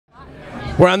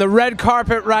We're on the red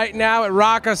carpet right now at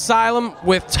Rock Asylum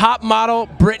with top model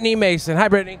Brittany Mason. Hi,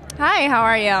 Brittany. Hi, how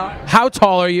are you? How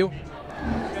tall are you?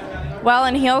 Well,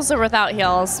 in heels or without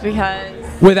heels?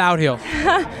 Because Without heels.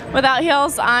 without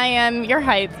heels, I am your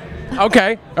height.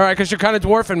 Okay. All right, because you're kind of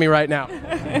dwarfing me right now.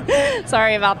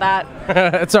 Sorry about that.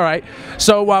 It's all right.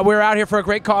 So we're out here for a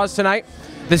great cause tonight.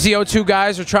 The ZO2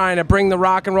 guys are trying to bring the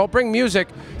rock and roll, bring music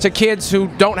to kids who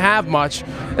don't have much.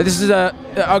 This is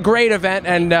a great event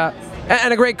and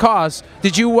a great cause.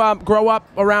 Did you grow up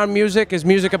around music? Is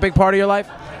music a big part of your life?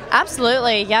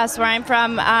 Absolutely, yes. Where I'm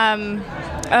from,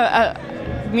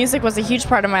 music was a huge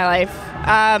part of my life.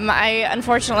 I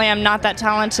unfortunately am not that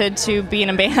talented to be in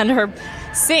a band or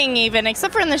sing even,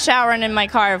 except for in the shower and in my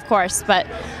car, of course. But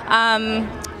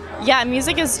yeah,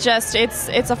 music is just,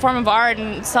 it's a form of art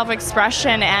and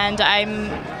self-expression, and I'm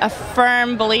a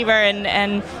firm believer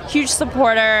and huge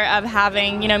supporter of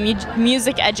having, you know,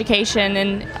 music education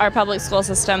in our public school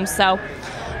system. So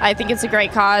I think it's a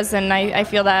great cause, and I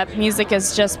feel that music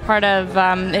is just part of,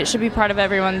 it should be part of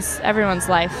everyone's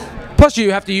life. Plus,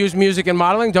 you have to use music in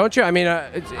modeling, don't you? I mean,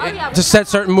 to set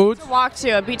certain moods.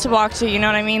 A beat to walk to. You know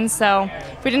what I mean? So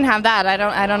if we didn't have that, I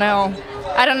don't know.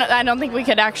 I don't think we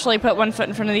could actually put one foot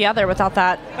in front of the other without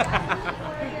that.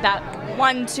 That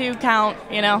 1-2 count.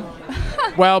 You know.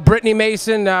 Well, Brittany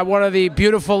Mason, one of the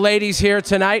beautiful ladies here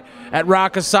tonight at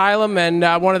Rock Asylum, and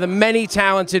one of the many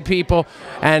talented people.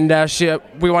 And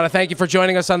we want to thank you for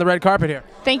joining us on the red carpet here.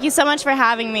 Thank you so much for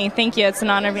having me. Thank you. It's an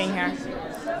honor being here.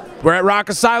 We're at Rock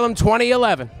Asylum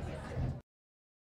 2011.